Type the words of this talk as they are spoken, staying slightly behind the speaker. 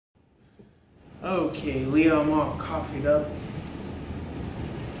Okay, Leo, I'm all coffeeed up.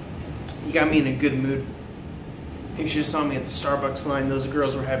 You got me in a good mood. You should have saw me at the Starbucks line. Those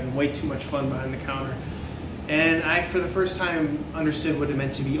girls were having way too much fun behind the counter. And I, for the first time, understood what it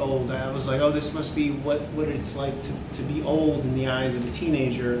meant to be old. I was like, oh, this must be what it's like to be old in the eyes of a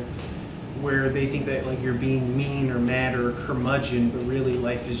teenager, where they think that like you're being mean or mad or a curmudgeon, but really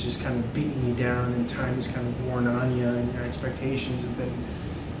life is just kind of beating you down and time is kind of worn on you and your expectations have been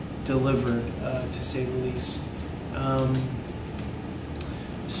delivered, to say the least.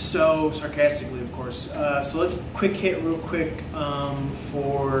 So, sarcastically, of course. So let's quick hit real quick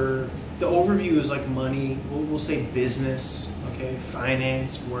for the overview is like money. We'll say business, okay?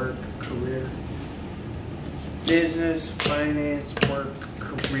 Finance, work, career. Business, finance, work,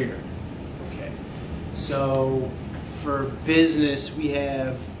 career. Okay. So for business, we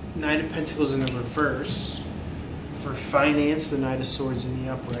have Knight of Pentacles in the reverse. For finance, the Knight of Swords in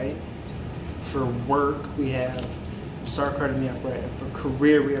the upright. For work, we have Star card in the upright. And for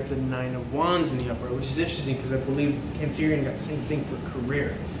career, we have the Nine of Wands in the upright, which is interesting because I believe Cancerian got the same thing for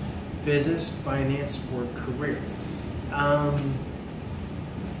career. Business, finance, work, career.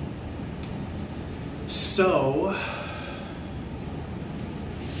 So,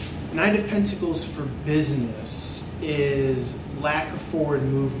 Knight of Pentacles for business is lack of forward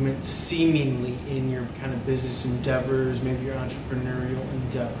movement seemingly in your kind of business endeavors, maybe your entrepreneurial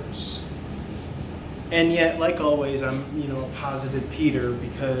endeavors. And yet, like always, I'm, a positive Peter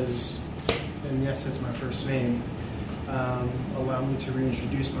because, and yes, that's my first name, allow me to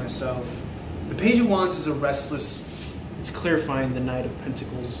reintroduce myself. The Page of Wands is a restless, it's clarifying the Knight of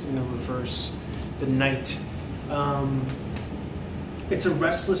Pentacles in the reverse, the Knight. It's a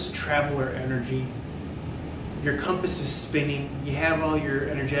restless traveler energy. Your compass is spinning. You have all your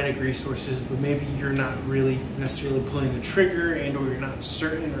energetic resources, but maybe you're not really necessarily pulling the trigger and or you're not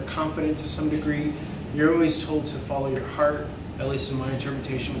certain or confident to some degree. You're always told to follow your heart, at least in my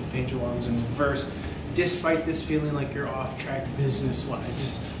interpretation with the Page of Wands in reverse, despite this feeling like you're off track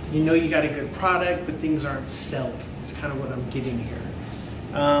business-wise. You got a good product, but things aren't selling. It's kind of what I'm getting here.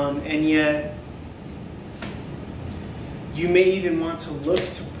 And yet, you may even want to look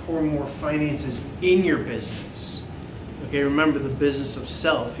to pour more finances in your business. Okay, remember the business of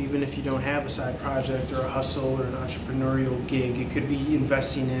self. Even if you don't have a side project or a hustle or an entrepreneurial gig, it could be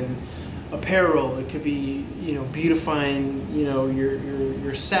investing in apparel. It could be, beautifying,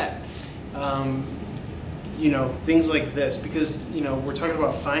 your set. Things like this. Because, we're talking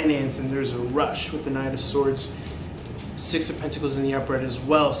about finance and there's a rush with the Knight of Swords, Six of Pentacles in the upright as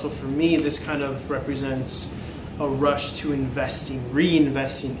well. So for me, this kind of represents a rush to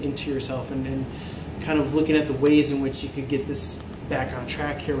reinvesting into yourself and kind of looking at the ways in which you could get this back on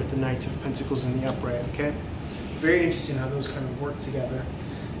track here with the Knight of Pentacles in the upright, okay? Very interesting how those kind of work together.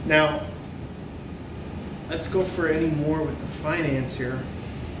 Now, let's go for any more with the finance here.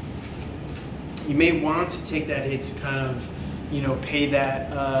 You may want to take that hit to kind of, pay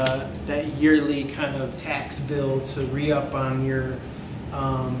that yearly kind of tax bill to re-up on your,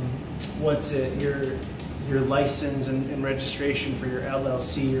 your license and registration for your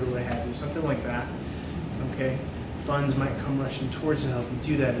LLC or what have you, something like that, okay? Funds might come rushing towards to help you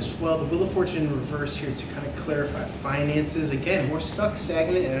do that as well. The Wheel of Fortune in reverse here to kind of clarify finances. Again, more stuck,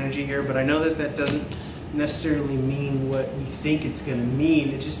 stagnant energy here, but I know that doesn't necessarily mean what we think it's going to mean.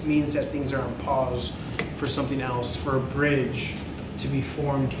 It just means that things are on pause for something else, for a bridge to be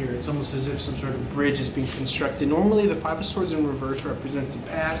formed here. It's almost as if some sort of bridge is being constructed. Normally, the Five of Swords in reverse represents the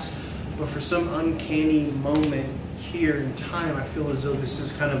past, but for some uncanny moment here in time, I feel as though this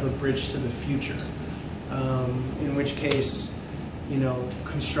is kind of a bridge to the future. In which case,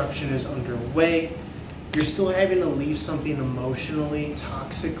 construction is underway. You're still having to leave something emotionally,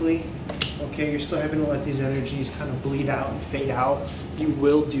 toxically. Okay, you're still having to let these energies kind of bleed out and fade out. You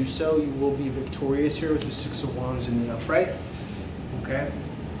will do so. You will be victorious here with the Six of Wands in the upright. Okay.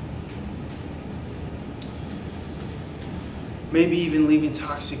 Maybe even leaving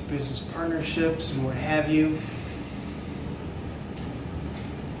toxic business partnerships and what have you.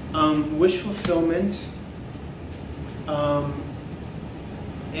 Wish fulfillment.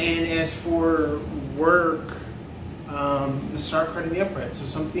 And as for work, the Star card in the upright. So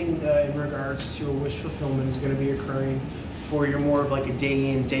something in regards to a wish fulfillment is going to be occurring for your more of like a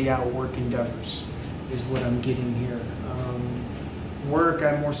day in, day out work endeavors is what I'm getting here. Work,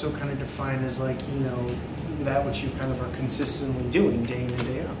 I more so kind of define as like, that which you kind of are consistently doing day in and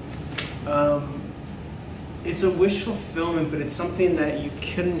day out. It's a wish fulfillment, but it's something that you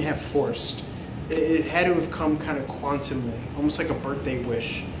couldn't have forced. It had to have come kind of quantumly, almost like a birthday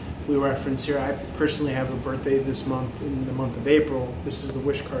wish. we reference here. I personally have a birthday this month, in the month of April. This is the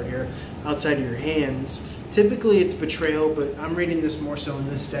wish card here, outside of your hands. Typically it's betrayal, but I'm reading this more so in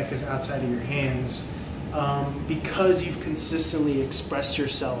this deck as outside of your hands, because you've consistently expressed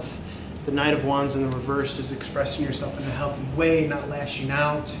yourself. The Knight of Wands in the reverse is expressing yourself in a healthy way, not lashing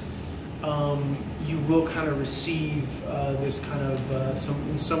out. You will kind of receive this kind of,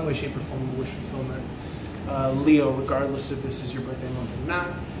 in some way, shape, or form, of wish fulfillment. Leo, regardless if this is your birthday month or not.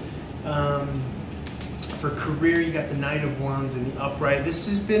 For career, you got the Knight of Wands in the upright. This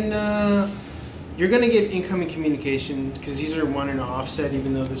has been, you're going to get incoming communication, because these are one in an offset,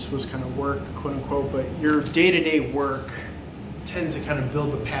 even though this was kind of work, quote unquote, but your day-to-day work tends to kind of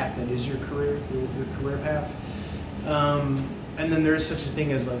build the path that is your career, your career path. And then there's such a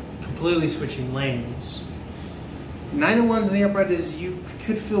thing as like completely switching lanes. Nine of Wands in the upright is you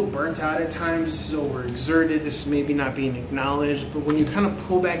could feel burnt out at times, this is overexerted, this is maybe not being acknowledged, but when you kind of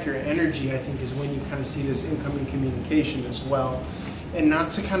pull back your energy, I think is when you kind of see this incoming communication as well. And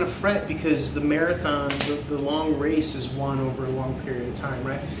not to kind of fret, because the marathon, the long race is won over a long period of time,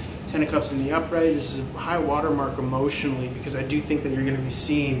 right? Ten of Cups in the upright, this is a high watermark emotionally, because I do think that you're going to be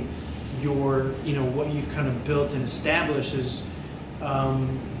seeing your, what you've kind of built and established is,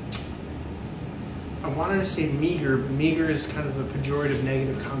 I wanted to say meager, but meager is kind of a pejorative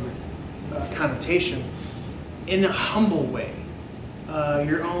negative connotation, in a humble way.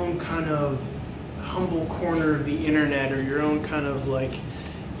 Your own kind of humble corner of the internet, or your own kind of like,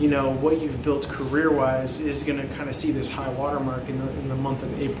 what you've built career-wise is going to kind of see this high watermark in the month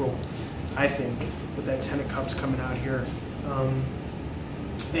of April, I think, with that Ten of Cups coming out here.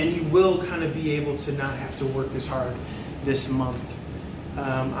 And you will kind of be able to not have to work as hard this month,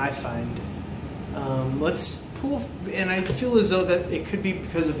 I find. Let's pull, and I feel as though that it could be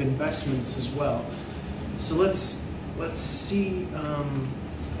because of investments as well. So let's see,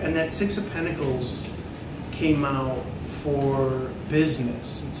 and that Six of Pentacles came out for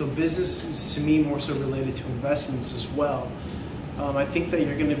business, and so business is to me more so related to investments as well. I think that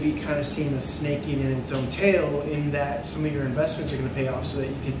you're going to be kind of seeing a snaking in its own tail, in that some of your investments are going to pay off, so that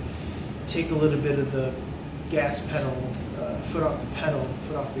you could take a little bit of the gas pedal, foot off the pedal,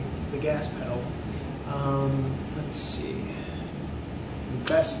 foot off the gas pedal. Let's see,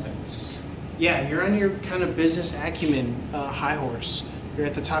 investments. Yeah, you're on your kind of business acumen high horse. You're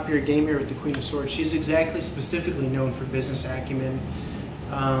at the top of your game here with the Queen of Swords. She's exactly specifically known for business acumen.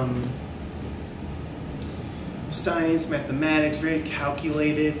 Science, mathematics, very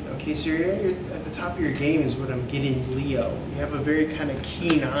calculated. Okay, so you're at the top of your game is what I'm getting, Leo. You have a very kind of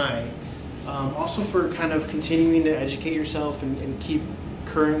keen eye. Also for kind of continuing to educate yourself and keep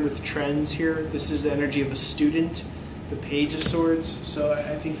current with trends here. This is the energy of a student, the Page of Swords. So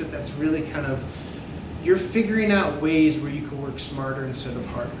I think that that's really kind of, you're figuring out ways where you can work smarter instead of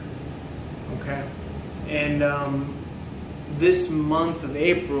harder, okay? And this month of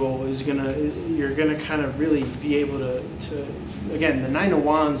April is you're gonna kind of really be able to again, the Nine of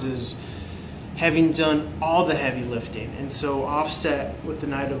Wands is having done all the heavy lifting, and so offset with the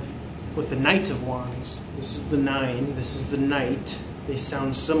Knight of Wands. This is the 9, this is the Knight. They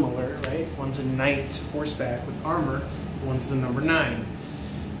sound similar, right? One's a knight horseback with armor, one's the number 9.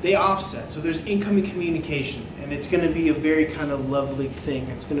 They offset, so there's incoming communication, and it's going to be a very kind of lovely thing.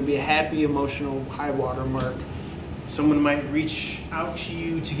 It's going to be a happy, emotional high water mark. Someone might reach out to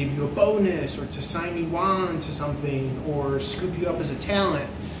you to give you a bonus, or to sign you on to something, or scoop you up as a talent,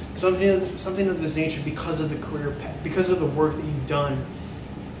 something of this nature, because of the career path, because of the work that you've done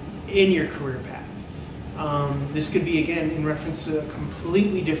in your career path. This could be, again, in reference to a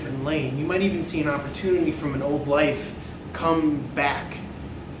completely different lane. You might even see an opportunity from an old life come back.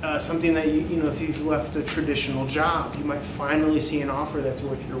 Something that, if you've left a traditional job, you might finally see an offer that's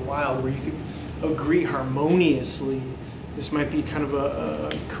worth your while, where you could agree harmoniously. This might be kind of a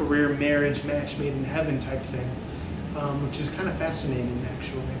career marriage match made in heaven type thing, which is kind of fascinating,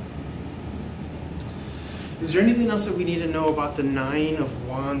 actually. Is there anything else that we need to know about the Nine of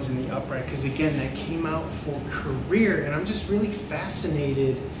Wands in the upright? Because again, that came out for career, and I'm just really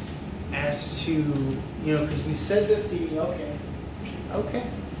fascinated as to, because we said that okay,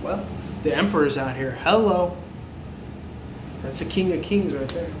 well, the Emperor's out here. Hello. That's the King of Kings right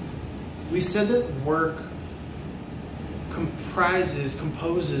there. We said that work composes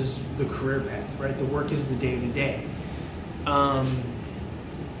the career path, right? The work is the day-to-day.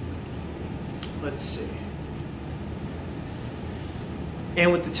 Let's see.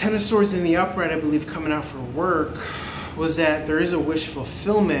 And with the Ten of Swords in the upright, I believe, coming out for work, was that there is a wish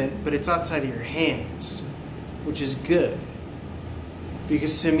fulfillment, but it's outside of your hands, which is good.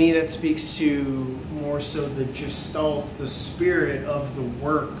 Because to me, that speaks to more so the gestalt, the spirit of the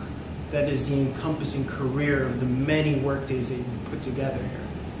work that is the encompassing career of the many work days that you've put together here.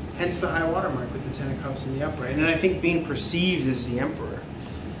 Hence the high water mark with the Ten of Cups in the upright. And I think being perceived as the Emperor,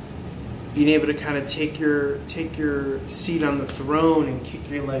 being able to kind of take your seat on the throne and kick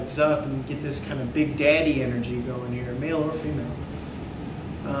your legs up and get this kind of big daddy energy going here, male or female.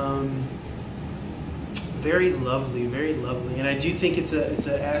 Very lovely, very lovely. And I do think it's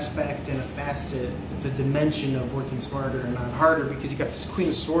an aspect and a facet, it's a dimension of working smarter and not harder, because you got this Queen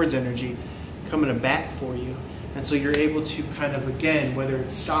of Swords energy coming to bat for you. And so you're able to kind of, again, whether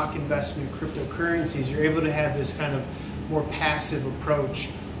it's stock investment, cryptocurrencies, you're able to have this kind of more passive approach,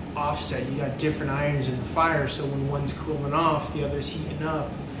 offset. You got different irons in the fire, so when one's cooling off, the other's heating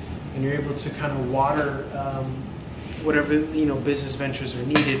up, and you're able to kind of water whatever business ventures are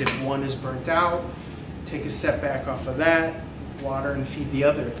needed. If one is burnt out, take a step back off of that, water and feed the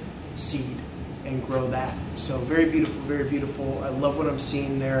other seed and grow that. So very beautiful, very beautiful. I love what I'm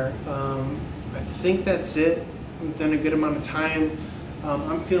seeing there. I think that's it. We've done a good amount of time.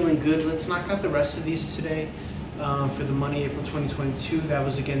 I'm feeling good. Let's knock out the rest of these today for the money April 2022. That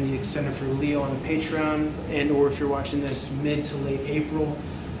was again the extended for Leo on the Patreon, and or if you're watching this mid to late April.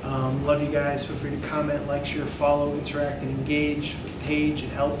 Love you guys. Feel free to comment, like, share, follow, interact, and engage with the page. It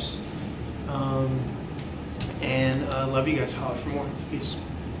helps. And love you guys. Holla for more. Peace.